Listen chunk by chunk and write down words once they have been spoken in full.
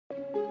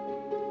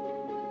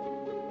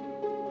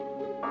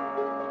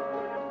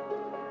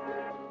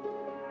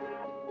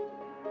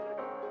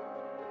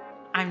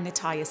I'm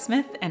Natalia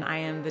Smith, and I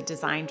am the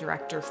design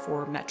director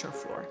for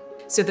Metroflor.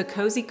 So the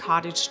Cozy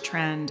Cottage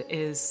trend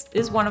is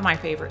one of my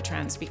favorite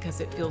trends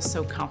because it feels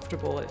so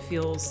comfortable. It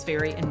feels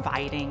very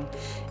inviting.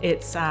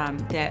 It's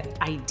that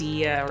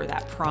idea or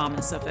that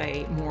promise of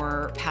a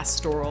more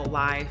pastoral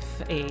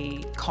life,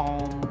 a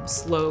calm,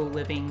 slow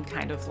living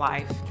kind of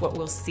life. What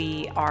we'll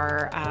see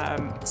are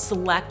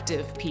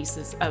selective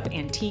pieces of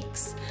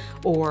antiques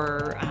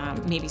or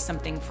maybe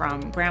something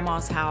from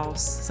grandma's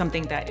house,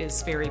 something that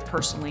is very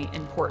personally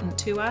important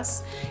to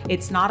us.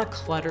 It's not a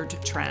cluttered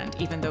trend,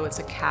 even though it's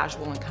a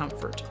casual and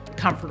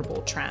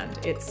comfortable trend.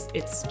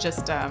 It's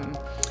just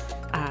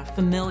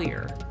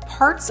familiar.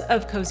 Parts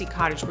of Cozy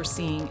Cottage we're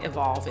seeing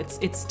evolve.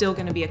 It's still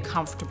going to be a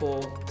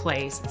comfortable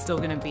place. It's still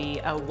going to be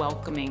a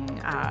welcoming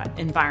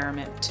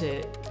environment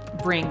to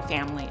bring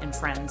family and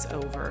friends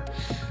over.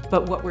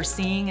 But what we're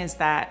seeing is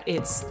that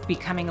it's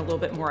becoming a little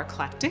bit more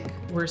eclectic.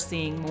 We're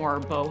seeing more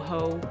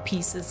boho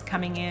pieces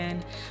coming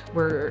in.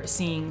 We're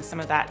seeing some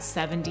of that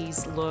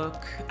 70s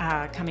look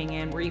coming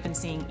in. We're even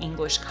seeing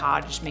English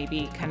cottage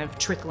maybe kind of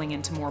trickling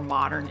into more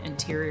modern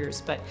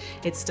interiors, but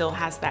it still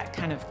has that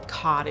kind of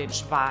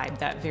cottage vibe,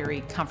 that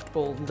very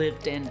comfortable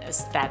lived-in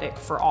aesthetic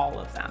for all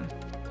of them.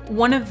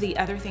 One of the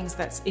other things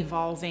that's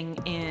evolving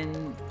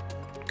in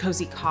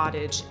Cozy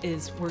Cottage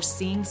is we're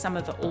seeing some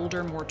of the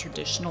older, more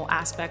traditional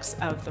aspects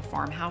of the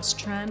farmhouse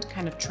trend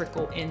kind of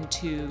trickle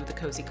into the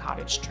Cozy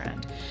Cottage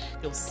trend.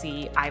 You'll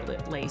see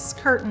eyelet lace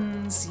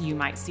curtains. You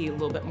might see a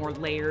little bit more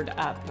layered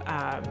up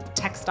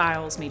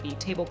textiles, maybe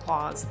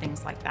tablecloths,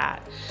 things like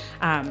that.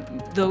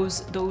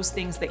 Those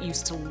things that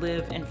used to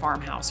live in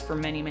farmhouse for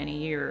many, many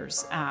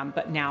years,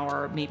 but now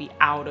are maybe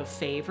out of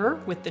favor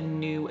with the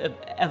new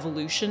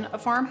evolution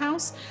of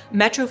farmhouse.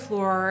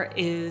 Metroflor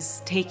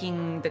is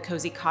taking the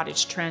Cozy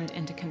Cottage trend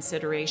into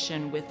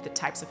consideration with the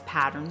types of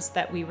patterns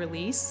that we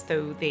release,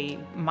 though they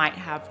might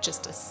have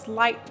just a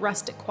slight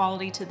rustic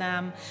quality to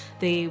them.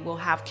 They will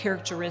have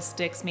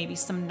characteristics, maybe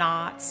some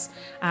knots,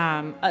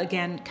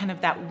 again, kind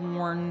of that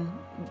worn,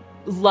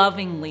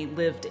 lovingly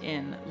lived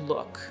in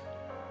look.